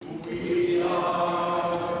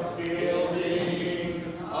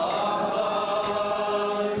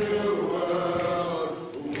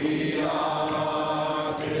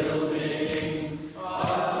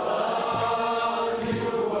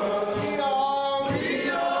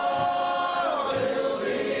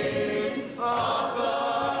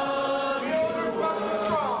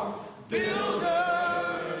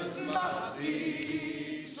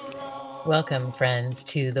Welcome, friends,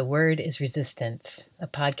 to The Word is Resistance, a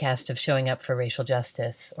podcast of showing up for racial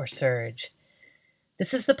justice, or SURJ.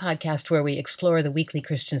 This is the podcast where we explore the weekly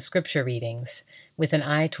Christian scripture readings with an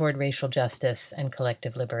eye toward racial justice and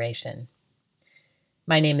collective liberation.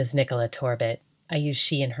 My name is Nicola Torbett. I use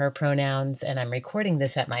she and her pronouns, and I'm recording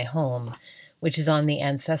this at my home, which is on the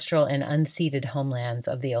ancestral and unceded homelands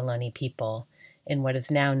of the Ohlone people in what is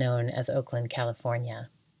now known as Oakland, California.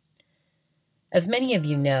 As many of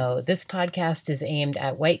you know, this podcast is aimed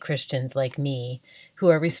at white Christians like me who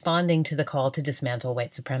are responding to the call to dismantle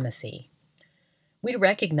white supremacy. We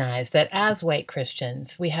recognize that as white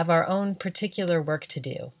Christians, we have our own particular work to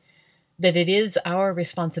do, that it is our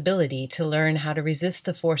responsibility to learn how to resist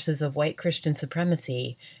the forces of white Christian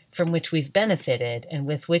supremacy from which we've benefited and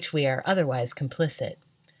with which we are otherwise complicit.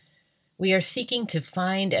 We are seeking to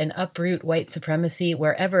find and uproot white supremacy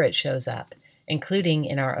wherever it shows up, including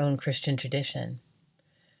in our own Christian tradition.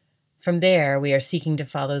 From there, we are seeking to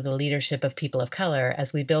follow the leadership of people of color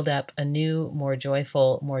as we build up a new, more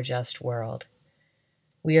joyful, more just world.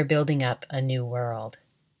 We are building up a new world.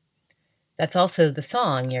 That's also the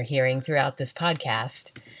song you're hearing throughout this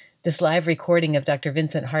podcast. This live recording of Dr.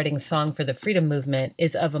 Vincent Harding's Song for the Freedom Movement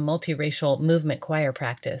is of a multiracial movement choir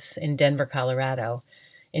practice in Denver, Colorado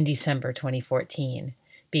in December 2014,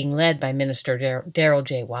 being led by Minister Daryl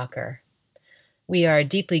J. Walker. We are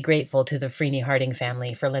deeply grateful to the Freeney Harding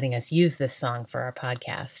family for letting us use this song for our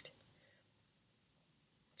podcast.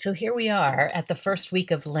 So here we are at the first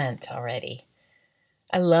week of Lent already.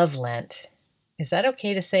 I love Lent. Is that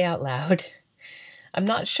okay to say out loud? I'm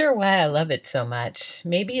not sure why I love it so much.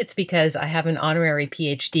 Maybe it's because I have an honorary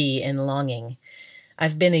PhD in longing.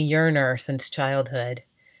 I've been a yearner since childhood,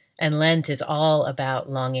 and Lent is all about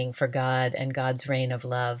longing for God and God's reign of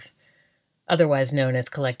love, otherwise known as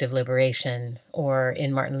collective liberation, or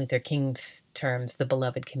in Martin Luther King's terms, the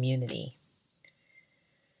beloved community.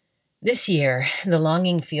 This year, the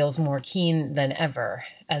longing feels more keen than ever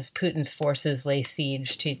as Putin's forces lay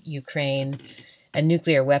siege to Ukraine and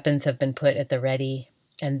nuclear weapons have been put at the ready,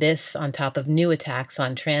 and this on top of new attacks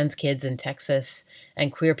on trans kids in Texas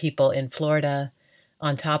and queer people in Florida,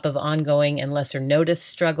 on top of ongoing and lesser noticed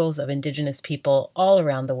struggles of indigenous people all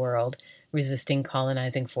around the world resisting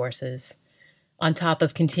colonizing forces, on top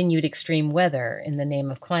of continued extreme weather in the name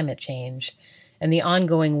of climate change, and the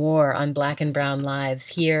ongoing war on Black and brown lives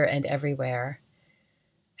here and everywhere.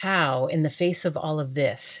 How, in the face of all of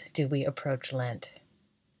this, do we approach Lent?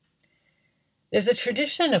 There's a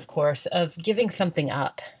tradition, of course, of giving something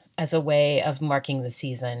up as a way of marking the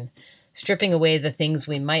season, stripping away the things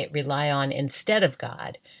we might rely on instead of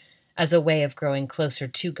God, as a way of growing closer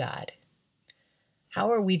to God. How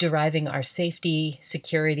are we deriving our safety,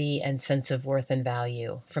 security, and sense of worth and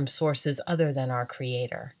value from sources other than our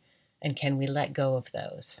Creator? And can we let go of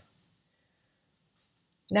those?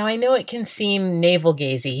 Now, I know it can seem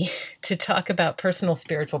navel-gazy to talk about personal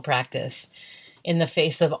spiritual practice in the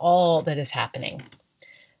face of all that is happening.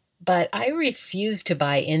 But I refuse to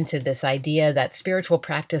buy into this idea that spiritual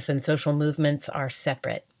practice and social movements are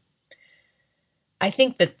separate. I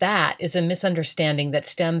think that is a misunderstanding that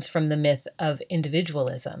stems from the myth of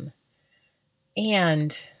individualism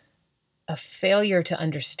and a failure to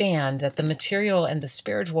understand that the material and the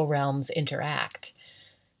spiritual realms interact,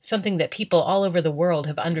 something that people all over the world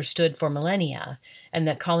have understood for millennia and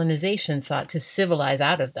that colonization sought to civilize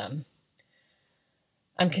out of them.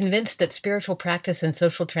 I'm convinced that spiritual practice and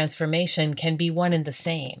social transformation can be one and the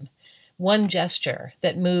same. One gesture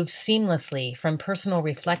that moves seamlessly from personal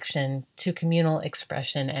reflection to communal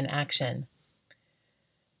expression and action.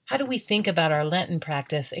 How do we think about our Lenten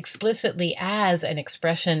practice explicitly as an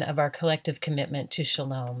expression of our collective commitment to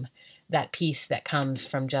shalom, that peace that comes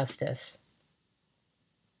from justice?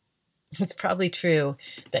 It's probably true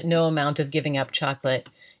that no amount of giving up chocolate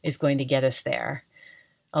is going to get us there,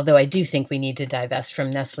 although I do think we need to divest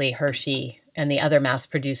from Nestle, Hershey, and the other mass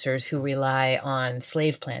producers who rely on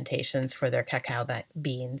slave plantations for their cacao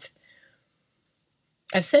beans.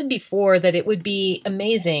 I've said before that it would be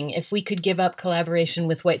amazing if we could give up collaboration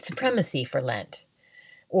with white supremacy for Lent,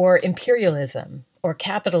 or imperialism, or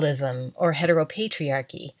capitalism, or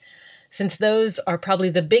heteropatriarchy, since those are probably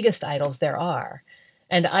the biggest idols there are,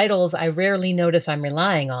 and idols I rarely notice I'm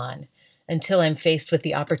relying on until I'm faced with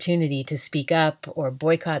the opportunity to speak up or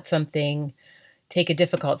boycott something, take a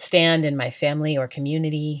difficult stand in my family or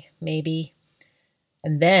community, maybe.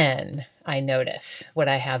 And then I notice what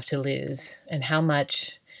I have to lose and how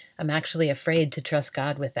much I'm actually afraid to trust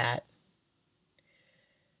God with that.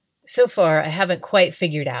 So far, I haven't quite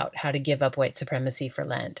figured out how to give up white supremacy for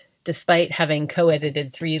Lent, despite having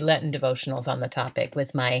co-edited 3 Lenten devotionals on the topic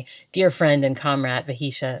with my dear friend and comrade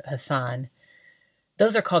Vahisha Hassan.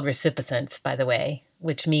 Those are called recipiscence, by the way,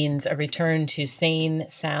 which means a return to sane,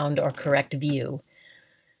 sound, or correct view.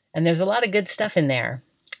 And there's a lot of good stuff in there.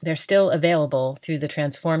 They're still available through the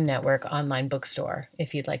Transform Network online bookstore,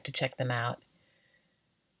 if you'd like to check them out.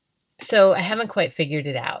 So I haven't quite figured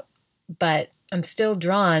it out, but I'm still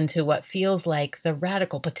drawn to what feels like the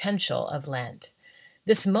radical potential of Lent.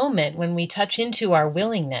 This moment when we touch into our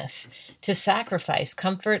willingness to sacrifice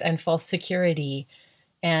comfort and false security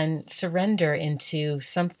and surrender into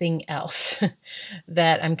something else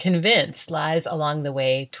that I'm convinced lies along the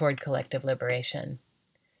way toward collective liberation.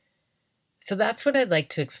 So that's what I'd like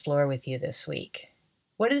to explore with you this week.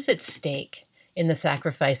 What is at stake in the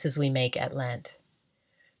sacrifices we make at Lent?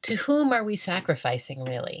 To whom are we sacrificing,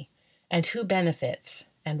 really? And who benefits,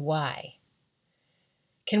 and why?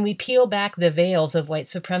 Can we peel back the veils of white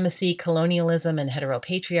supremacy, colonialism, and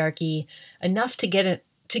heteropatriarchy enough to get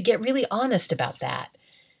really honest about that?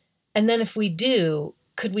 And then if we do,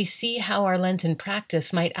 could we see how our Lenten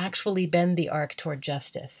practice might actually bend the arc toward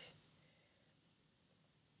justice?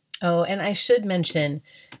 Oh, and I should mention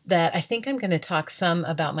that I think I'm going to talk some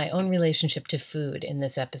about my own relationship to food in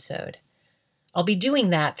this episode. I'll be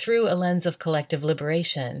doing that through a lens of collective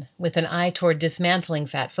liberation, with an eye toward dismantling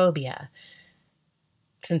fat phobia,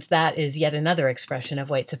 since that is yet another expression of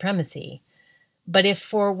white supremacy. But if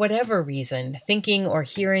for whatever reason, thinking or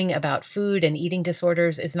hearing about food and eating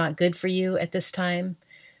disorders is not good for you at this time,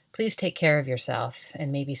 please take care of yourself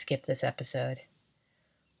and maybe skip this episode.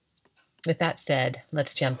 With that said,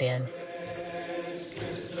 let's jump in.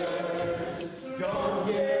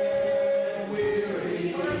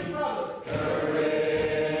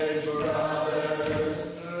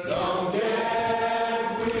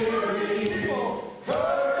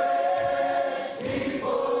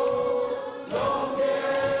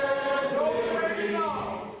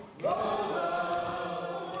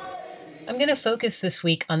 I'm going to focus this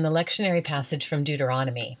week on the lectionary passage from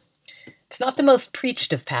Deuteronomy. It's not the most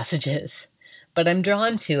preached of passages, but I'm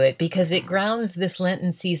drawn to it because it grounds this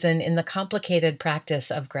Lenten season in the complicated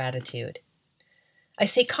practice of gratitude. I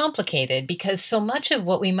say complicated because so much of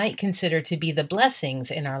what we might consider to be the blessings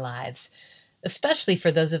in our lives, especially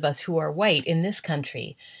for those of us who are white in this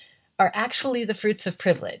country, are actually the fruits of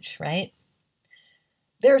privilege, right?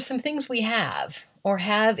 There are some things we have, or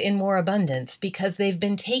have in more abundance, because they've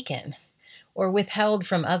been taken or withheld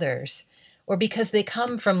from others, or because they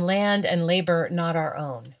come from land and labor not our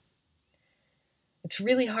own. It's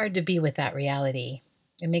really hard to be with that reality.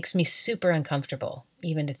 It makes me super uncomfortable,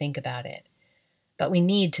 even to think about it. But we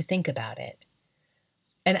need to think about it.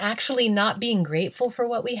 And actually not being grateful for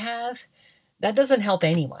what we have, that doesn't help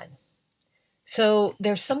anyone. So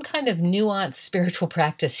there's some kind of nuanced spiritual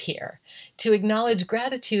practice here to acknowledge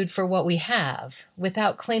gratitude for what we have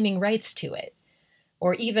without claiming rights to it,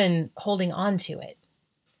 or even holding on to it.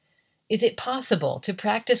 Is it possible to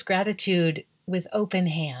practice gratitude with open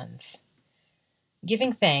hands,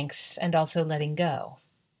 giving thanks and also letting go,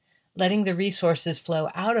 letting the resources flow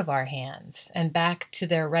out of our hands and back to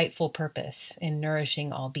their rightful purpose in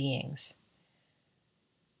nourishing all beings?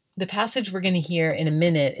 The passage we're going to hear in a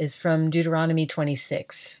minute is from Deuteronomy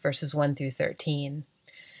 26, verses 1 through 13.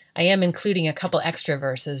 I am including a couple extra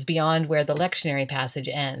verses beyond where the lectionary passage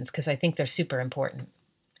ends because I think they're super important.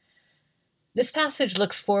 This passage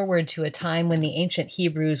looks forward to a time when the ancient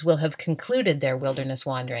Hebrews will have concluded their wilderness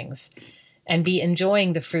wanderings and be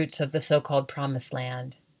enjoying the fruits of the so-called Promised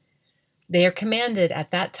Land. They are commanded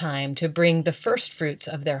at that time to bring the first fruits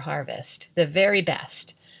of their harvest, the very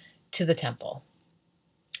best, to the temple.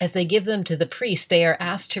 As they give them to the priest, they are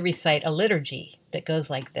asked to recite a liturgy that goes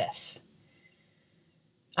like this.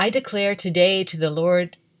 I declare today to the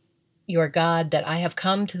Lord your God that I have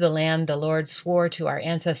come to the land the Lord swore to our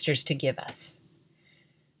ancestors to give us.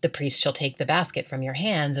 The priest shall take the basket from your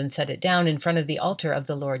hands and set it down in front of the altar of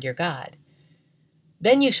the Lord your God.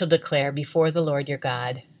 Then you shall declare before the Lord your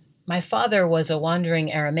God, my father was a wandering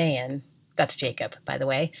Aramaean, that's Jacob, by the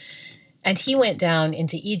way, and he went down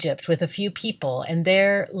into Egypt with a few people and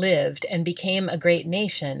there lived and became a great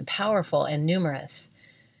nation, powerful and numerous.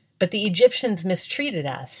 But the Egyptians mistreated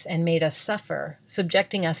us and made us suffer,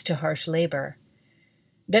 subjecting us to harsh labor.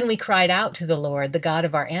 Then we cried out to the Lord, the God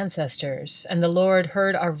of our ancestors, and the Lord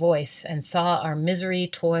heard our voice and saw our misery,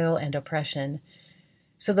 toil, and oppression.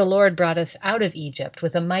 So the Lord brought us out of Egypt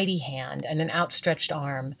with a mighty hand and an outstretched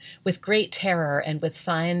arm, with great terror and with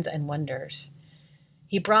signs and wonders.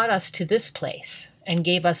 He brought us to this place and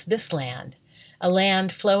gave us this land, a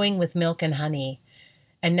land flowing with milk and honey.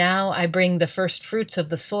 And now I bring the first fruits of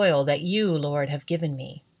the soil that you, Lord, have given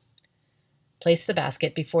me. Place the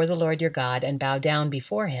basket before the Lord your God and bow down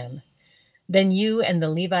before him. Then you and the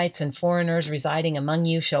Levites and foreigners residing among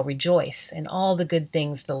you shall rejoice in all the good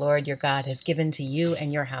things the Lord your God has given to you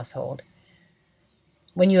and your household.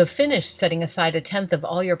 When you have finished setting aside 1/10 of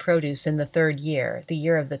all your produce in the 3rd year, the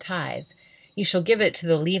year of the tithe, you shall give it to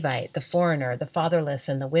the Levite, the foreigner, the fatherless,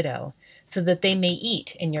 and the widow, so that they may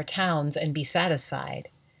eat in your towns and be satisfied.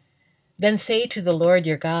 Then say to the Lord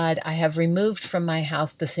your God, I have removed from my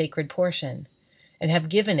house the sacred portion, and have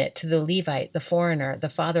given it to the Levite, the foreigner, the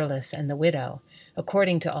fatherless, and the widow,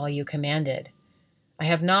 according to all you commanded. I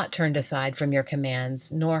have not turned aside from your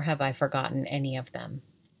commands, nor have I forgotten any of them.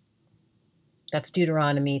 That's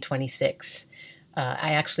Deuteronomy 26.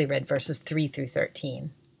 I actually read verses 3 through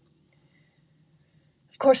 13.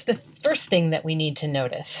 Of course, the first thing that we need to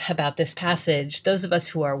notice about this passage, those of us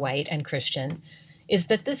who are white and Christian, is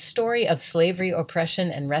that this story of slavery,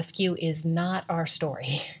 oppression, and rescue is not our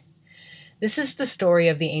story. This is the story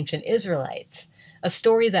of the ancient Israelites, a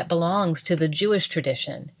story that belongs to the Jewish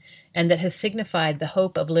tradition and that has signified the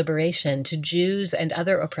hope of liberation to Jews and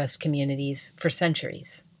other oppressed communities for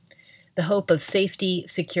centuries. The hope of safety,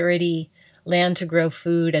 security, land to grow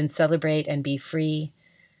food and celebrate and be free.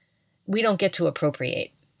 We don't get to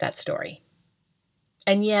appropriate that story.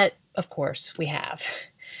 And yet, of course, we have.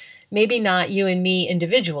 Maybe not you and me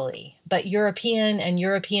individually, but European and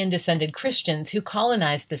European-descended Christians who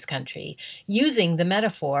colonized this country using the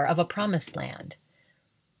metaphor of a promised land.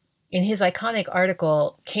 In his iconic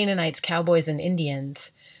article, Canaanites, Cowboys, and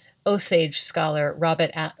Indians, Osage scholar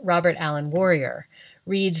Robert Allen Warrior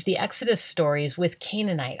reads the Exodus stories with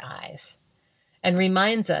Canaanite eyes and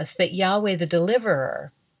reminds us that Yahweh the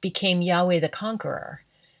deliverer became Yahweh the conqueror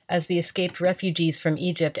as the escaped refugees from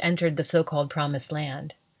Egypt entered the so-called Promised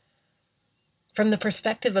Land. From the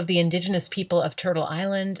perspective of the indigenous people of Turtle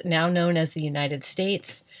Island, now known as the United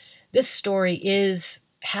States, this story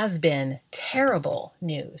has been terrible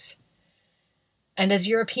news. And as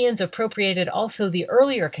Europeans appropriated also the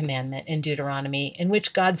earlier commandment in Deuteronomy, in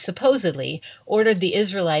which God supposedly ordered the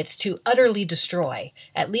Israelites to utterly destroy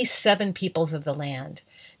at least 7 peoples of the land,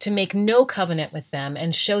 to make no covenant with them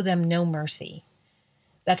and show them no mercy.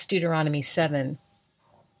 That's Deuteronomy 7,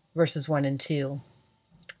 verses 1 and 2.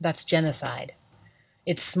 That's genocide.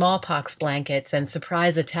 It's smallpox blankets and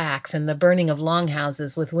surprise attacks and the burning of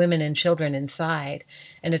longhouses with women and children inside,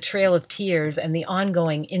 and a trail of tears and the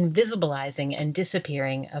ongoing invisibilizing and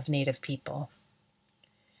disappearing of Native people.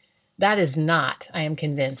 That is not, I am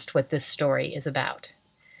convinced, what this story is about,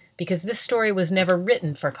 because this story was never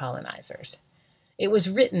written for colonizers. It was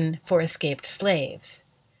written for escaped slaves.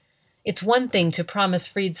 It's one thing to promise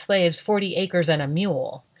freed slaves 40 acres and a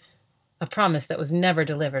mule, a promise that was never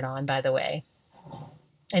delivered on, by the way.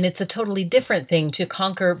 And it's a totally different thing to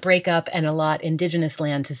conquer, break up, and allot indigenous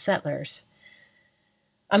land to settlers.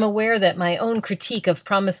 I'm aware that my own critique of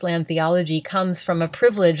promised land theology comes from a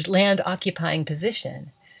privileged land-occupying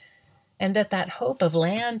position, and that hope of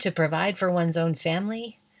land to provide for one's own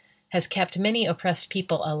family has kept many oppressed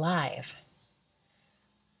people alive.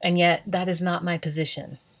 And yet, that is not my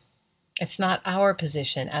position. It's not our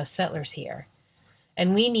position as settlers here.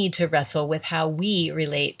 And we need to wrestle with how we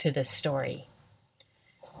relate to this story.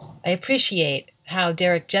 I appreciate how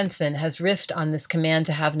Derek Jensen has riffed on this command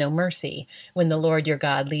to have no mercy when the Lord your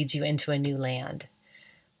God leads you into a new land,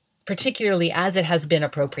 particularly as it has been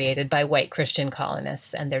appropriated by white Christian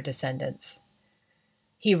colonists and their descendants.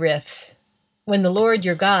 He riffs, when the Lord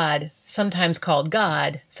your God, sometimes called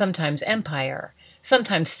God, sometimes empire,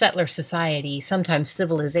 sometimes settler society, sometimes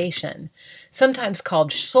civilization, sometimes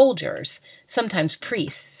called soldiers, sometimes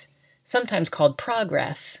priests, sometimes called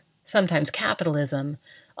progress, sometimes capitalism,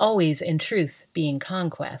 always in truth being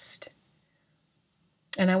conquest.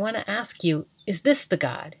 And I want to ask you, is this the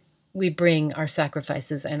God we bring our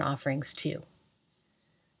sacrifices and offerings to?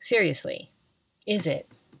 Seriously, is it?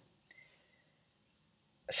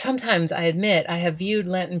 Sometimes, I admit, I have viewed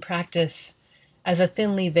Lenten practice as a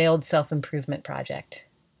thinly veiled self-improvement project,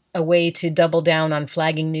 a way to double down on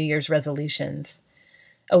flagging New Year's resolutions,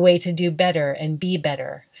 a way to do better and be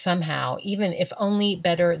better somehow, even if only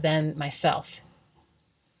better than myself.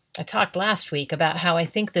 I talked last week about how I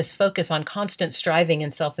think this focus on constant striving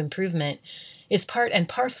and self-improvement is part and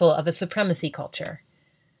parcel of a supremacy culture.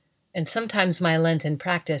 And sometimes my Lenten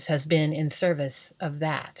practice has been in service of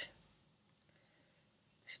that.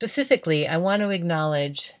 Specifically, I want to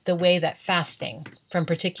acknowledge the way that fasting from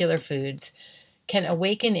particular foods can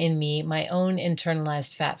awaken in me my own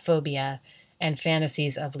internalized fat phobia and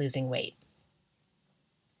fantasies of losing weight.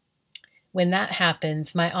 When that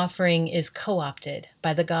happens, my offering is co-opted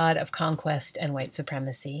by the God of conquest and white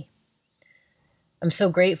supremacy. I'm so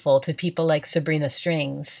grateful to people like Sabrina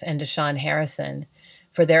Strings and Deshaun Harrison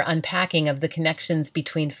for their unpacking of the connections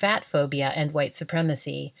between fat phobia and white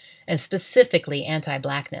supremacy, and specifically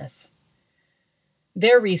anti-Blackness.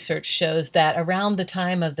 Their research shows that around the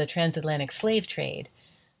time of the transatlantic slave trade,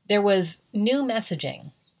 there was new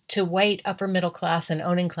messaging to white upper middle class and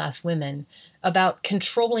owning class women about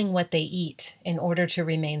controlling what they eat in order to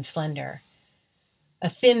remain slender. A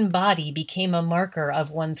thin body became a marker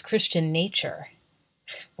of one's Christian nature.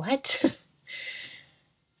 What?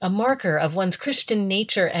 A marker of one's Christian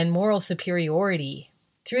nature and moral superiority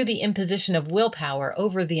through the imposition of willpower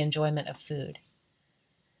over the enjoyment of food.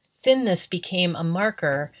 Thinness became a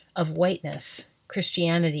marker of whiteness,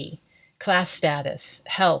 Christianity, class status,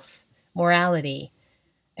 health, morality,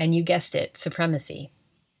 and you guessed it, supremacy.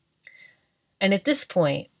 And at this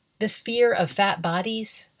point, this fear of fat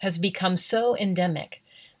bodies has become so endemic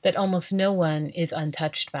that almost no one is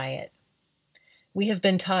untouched by it. We have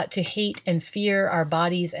been taught to hate and fear our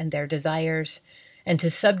bodies and their desires, and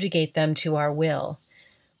to subjugate them to our will,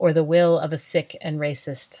 or the will of a sick and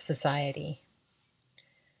racist society.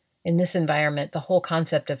 In this environment, the whole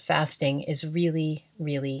concept of fasting is really,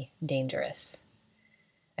 really dangerous.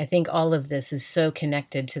 I think all of this is so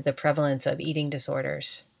connected to the prevalence of eating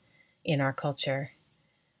disorders in our culture.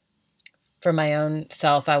 For my own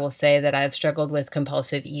self, I will say that I've struggled with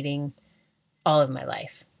compulsive eating all of my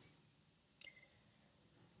life.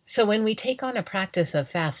 So when we take on a practice of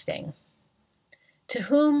fasting, to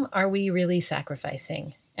whom are we really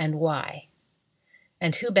sacrificing and why?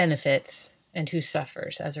 And who benefits and who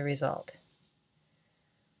suffers as a result?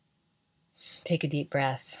 Take a deep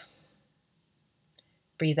breath.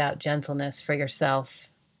 Breathe out gentleness for yourself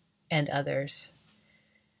and others.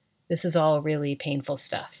 This is all really painful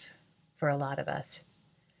stuff for a lot of us.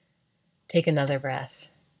 Take another breath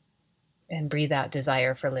and breathe out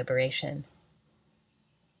desire for liberation.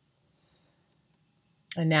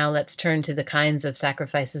 And now let's turn to the kinds of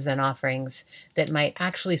sacrifices and offerings that might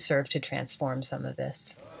actually serve to transform some of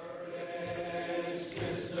this. Courage,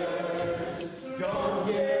 sisters, don't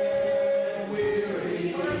get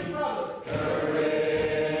weary. Courage,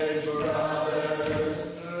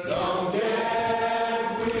 brothers, don't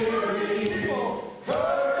get weary.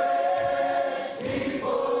 Courage,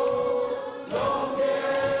 people, don't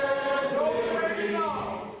get weary.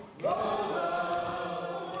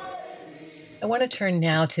 I want to turn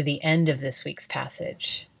now to the end of this week's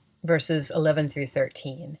passage, verses 11 through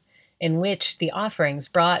 13, in which the offerings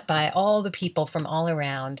brought by all the people from all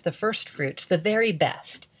around, the first fruits, the very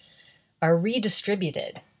best, are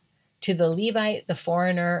redistributed to the Levite, the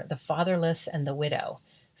foreigner, the fatherless, and the widow,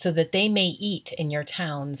 so that they may eat in your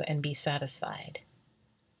towns and be satisfied.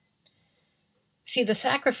 See, the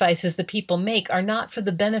sacrifices the people make are not for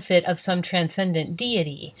the benefit of some transcendent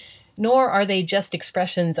deity, nor are they just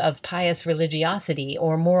expressions of pious religiosity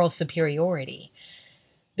or moral superiority.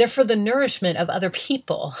 They're for the nourishment of other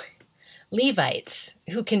people, Levites,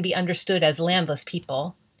 who can be understood as landless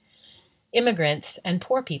people, immigrants, and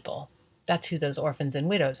poor people. That's who those orphans and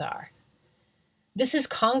widows are. This is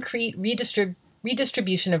concrete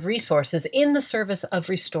redistribution of resources in the service of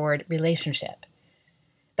restored relationship.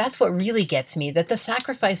 That's what really gets me, that the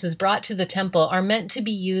sacrifices brought to the temple are meant to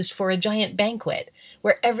be used for a giant banquet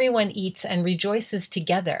where everyone eats and rejoices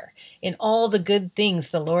together in all the good things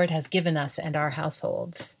the Lord has given us and our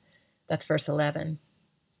households. That's verse 11.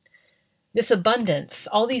 This abundance,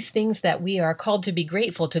 all these things that we are called to be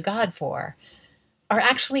grateful to God for, are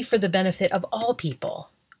actually for the benefit of all people,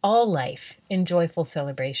 all life in joyful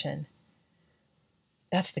celebration.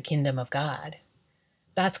 That's the kingdom of God.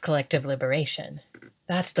 That's collective liberation.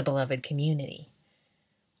 That's the beloved community.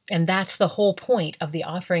 And that's the whole point of the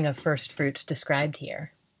offering of first fruits described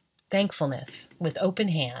here. Thankfulness with open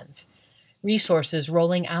hands, resources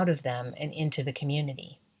rolling out of them and into the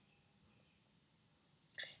community.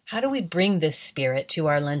 How do we bring this spirit to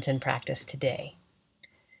our Lenten practice today?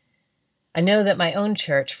 I know that my own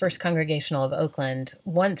church, First Congregational of Oakland,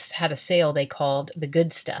 once had a sale they called the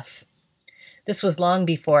good stuff. This was long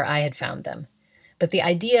before I had found them. But the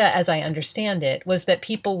idea, as I understand it, was that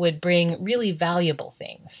people would bring really valuable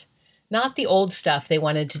things. Not the old stuff they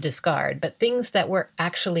wanted to discard, but things that were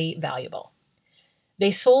actually valuable.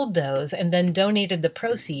 They sold those and then donated the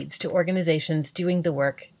proceeds to organizations doing the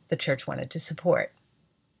work the church wanted to support.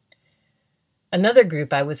 Another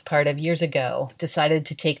group I was part of years ago decided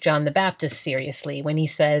to take John the Baptist seriously when he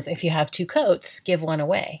says, if you have 2 coats, give one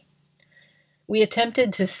away. We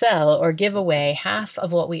attempted to sell or give away half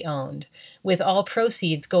of what we owned, with all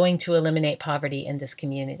proceeds going to eliminate poverty in this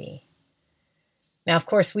community. Now, of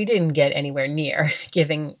course, we didn't get anywhere near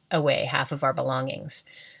giving away half of our belongings,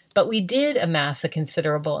 But we did amass a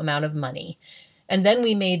considerable amount of money. And then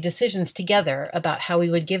we made decisions together about how we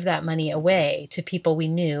would give that money away to people we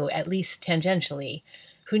knew, at least tangentially,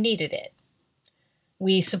 who needed it.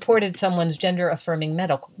 We supported someone's gender-affirming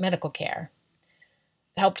medical care,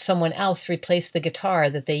 helped someone else replace the guitar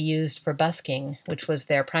that they used for busking, which was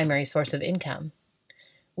their primary source of income.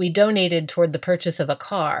 We donated toward the purchase of a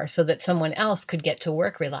car so that someone else could get to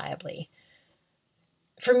work reliably.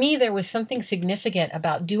 For me, there was something significant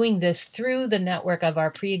about doing this through the network of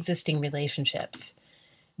our pre-existing relationships.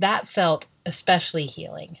 That felt especially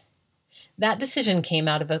healing. That decision came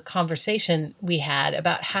out of a conversation we had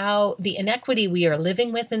about how the inequity we are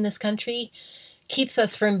living with in this country keeps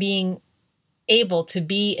us from being able to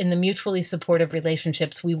be in the mutually supportive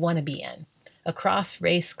relationships we want to be in, across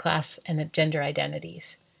race, class, and gender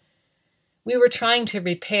identities. We were trying to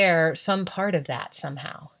repair some part of that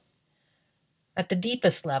somehow. At the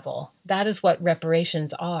deepest level, that is what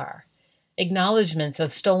reparations are. Acknowledgments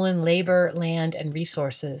of stolen labor, land, and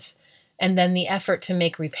resources, and then the effort to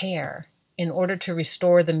make repair in order to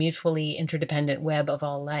restore the mutually interdependent web of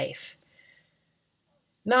all life.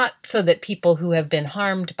 Not so that people who have been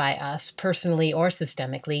harmed by us, personally or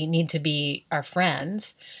systemically, need to be our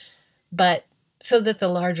friends, but so that the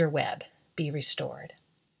larger web be restored.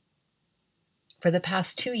 For the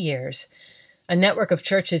past 2 years, a network of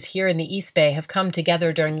churches here in the East Bay have come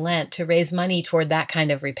together during Lent to raise money toward that kind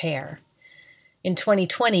of repair. In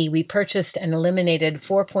 2020, we purchased and eliminated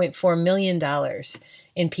 $4.4 million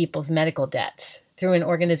in people's medical debts through an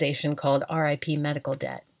organization called RIP Medical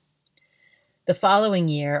Debt. The following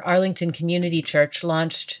year, Arlington Community Church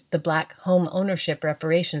launched the Black Home Ownership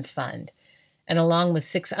Reparations Fund, and along with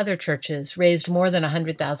 6 other churches, raised more than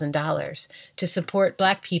 $100,000 to support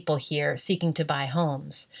Black people here seeking to buy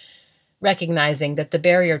homes, recognizing that the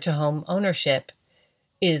barrier to home ownership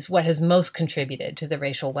is what has most contributed to the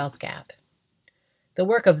racial wealth gap. The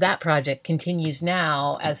work of that project continues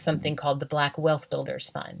now as something called the Black Wealth Builders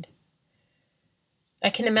Fund. I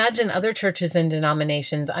can imagine other churches and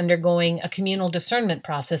denominations undergoing a communal discernment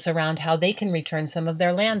process around how they can return some of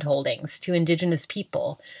their land holdings to Indigenous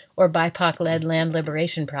people or BIPOC-led land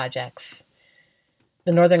liberation projects.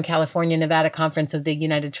 The Northern California-Nevada Conference of the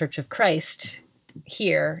United Church of Christ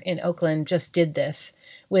here in Oakland just did this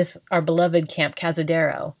with our beloved Camp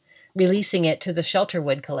Cazadero, releasing it to the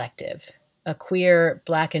Shelterwood Collective, a queer,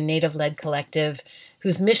 Black and Native-led collective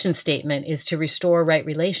whose mission statement is to restore right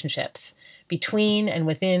relationships between and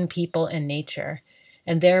within people and nature,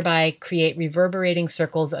 and thereby create reverberating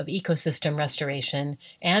circles of ecosystem restoration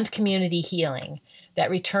and community healing that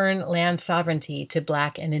return land sovereignty to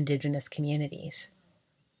Black and Indigenous communities.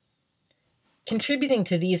 Contributing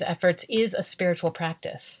to these efforts is a spiritual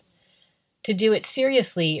practice. To do it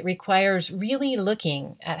seriously requires really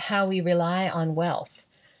looking at how we rely on wealth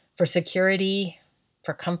for security,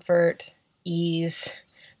 for comfort, ease,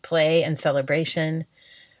 play, and celebration,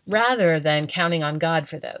 rather than counting on God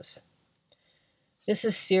for those. This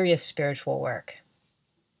is serious spiritual work.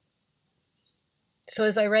 So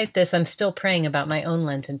as I write this, I'm still praying about my own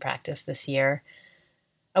Lenten practice this year.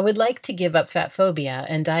 I would like to give up fat phobia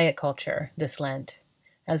and diet culture this Lent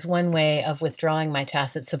as one way of withdrawing my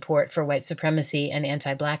tacit support for white supremacy and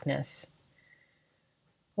anti-Blackness.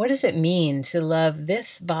 What does it mean to love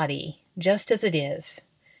this body just as it is,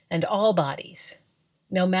 and all bodies,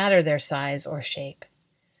 no matter their size or shape?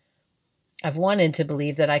 I've wanted to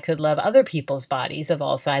believe that I could love other people's bodies of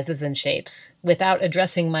all sizes and shapes without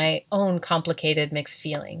addressing my own complicated mixed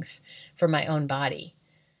feelings for my own body,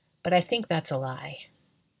 but I think that's a lie.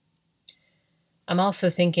 I'm also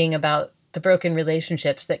thinking about the broken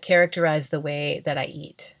relationships that characterize the way that I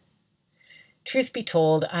eat. Truth be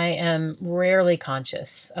told, I am rarely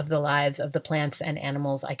conscious of the lives of the plants and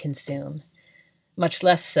animals I consume, much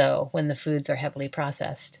less so when the foods are heavily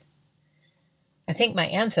processed. I think my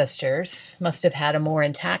ancestors must have had a more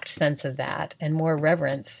intact sense of that and more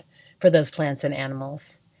reverence for those plants and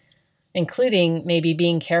animals, including maybe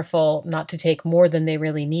being careful not to take more than they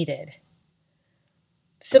really needed.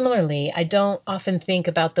 Similarly, I don't often think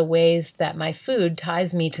about the ways that my food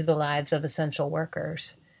ties me to the lives of essential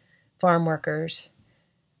workers, farm workers,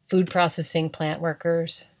 food processing plant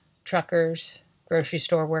workers, truckers, grocery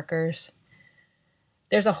store workers.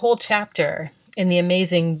 There's a whole chapter in the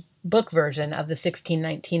amazing book version of the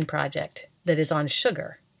 1619 Project that is on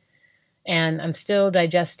sugar, and I'm still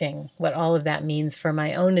digesting what all of that means for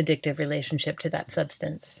my own addictive relationship to that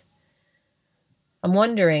substance. I'm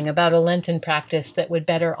wondering about a Lenten practice that would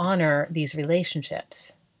better honor these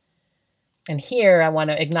relationships. And here I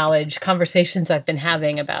want to acknowledge conversations I've been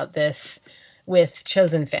having about this with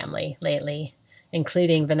Chosen Family lately,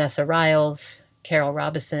 including Vanessa Riles, Carol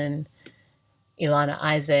Robison, Ilana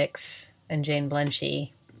Isaacs, and Jane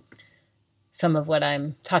Blenchie. Some of what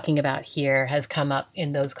I'm talking about here has come up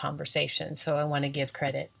in those conversations, so I want to give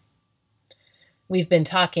credit. We've been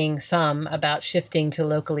talking some about shifting to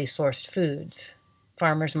locally sourced foods,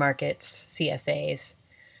 farmers markets, CSAs,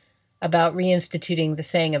 about reinstituting the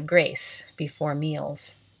saying of grace before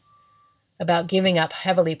meals, about giving up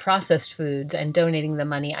heavily processed foods and donating the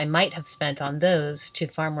money I might have spent on those to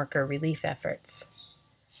farm worker relief efforts.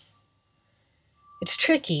 It's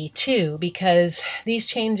tricky, too, because these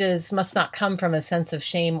changes must not come from a sense of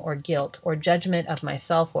shame or guilt or judgment of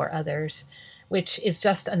myself or others, which is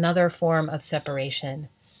just another form of separation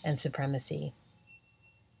and supremacy.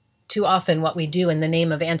 Too often what we do in the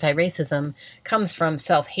name of anti-racism comes from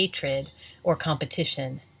self-hatred or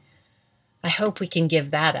competition. I hope we can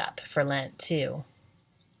give that up for Lent, too.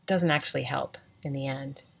 It doesn't actually help in the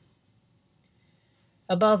end.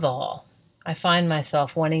 Above all, I find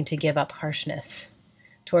myself wanting to give up harshness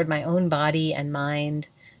toward my own body and mind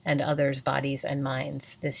and others' bodies and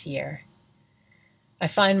minds this year. I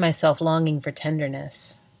find myself longing for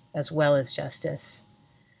tenderness as well as justice,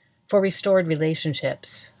 for restored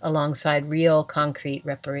relationships alongside real, concrete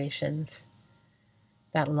reparations.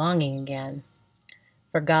 That longing again,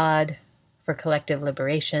 for God, for collective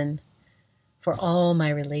liberation, for all my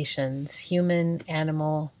relations, human,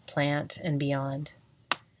 animal, plant, and beyond.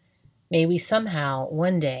 May we somehow,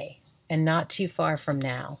 one day, and not too far from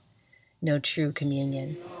now, know true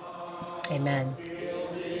communion. Amen.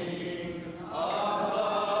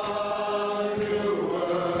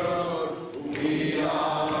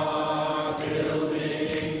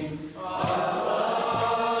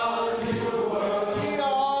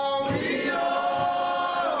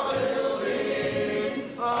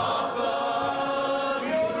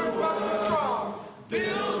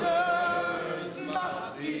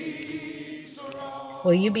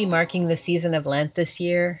 Will you be marking the season of Lent this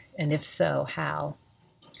year? And if so, how?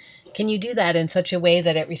 Can you do that in such a way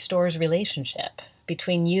that it restores relationship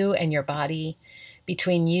between you and your body,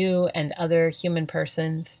 between you and other human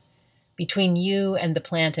persons, between you and the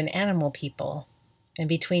plant and animal people, and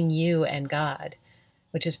between you and God,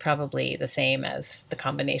 which is probably the same as the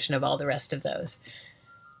combination of all the rest of those?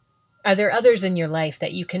 Are there others in your life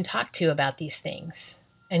that you can talk to about these things?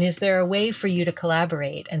 And is there a way for you to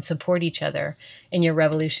collaborate and support each other in your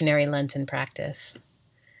revolutionary Lenten practice?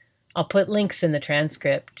 I'll put links in the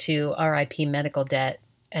transcript to RIP Medical Debt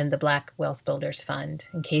and the Black Wealth Builders Fund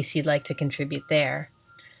in case you'd like to contribute there.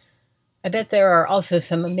 I bet there are also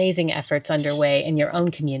some amazing efforts underway in your own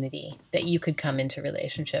community that you could come into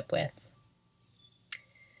relationship with.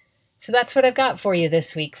 So that's what I've got for you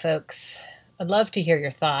this week, folks. I'd love to hear your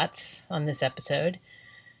thoughts on this episode.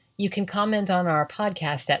 You can comment on our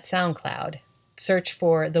podcast at SoundCloud. Search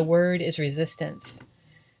for The Word is Resistance.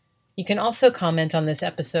 You can also comment on this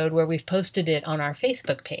episode where we've posted it on our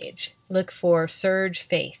Facebook page. Look for Surge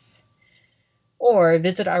Faith. Or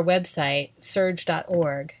visit our website,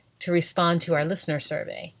 surge.org, to respond to our listener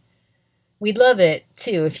survey. We'd love it,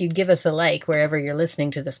 too, if you'd give us a like wherever you're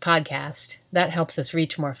listening to this podcast. That helps us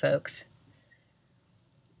reach more folks.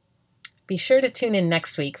 Be sure to tune in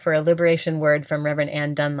next week for a liberation word from Reverend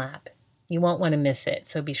Ann Dunlap. You won't want to miss it,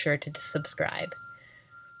 so be sure to subscribe.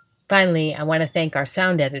 Finally, I want to thank our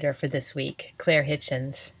sound editor for this week, Claire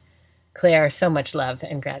Hitchens. Claire, so much love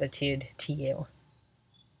and gratitude to you.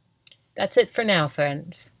 That's it for now,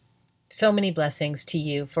 friends. So many blessings to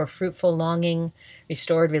you for fruitful longing,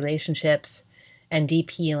 restored relationships, and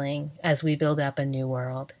deep healing as we build up a new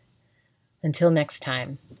world. Until next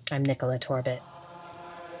time, I'm Nicola Torbett.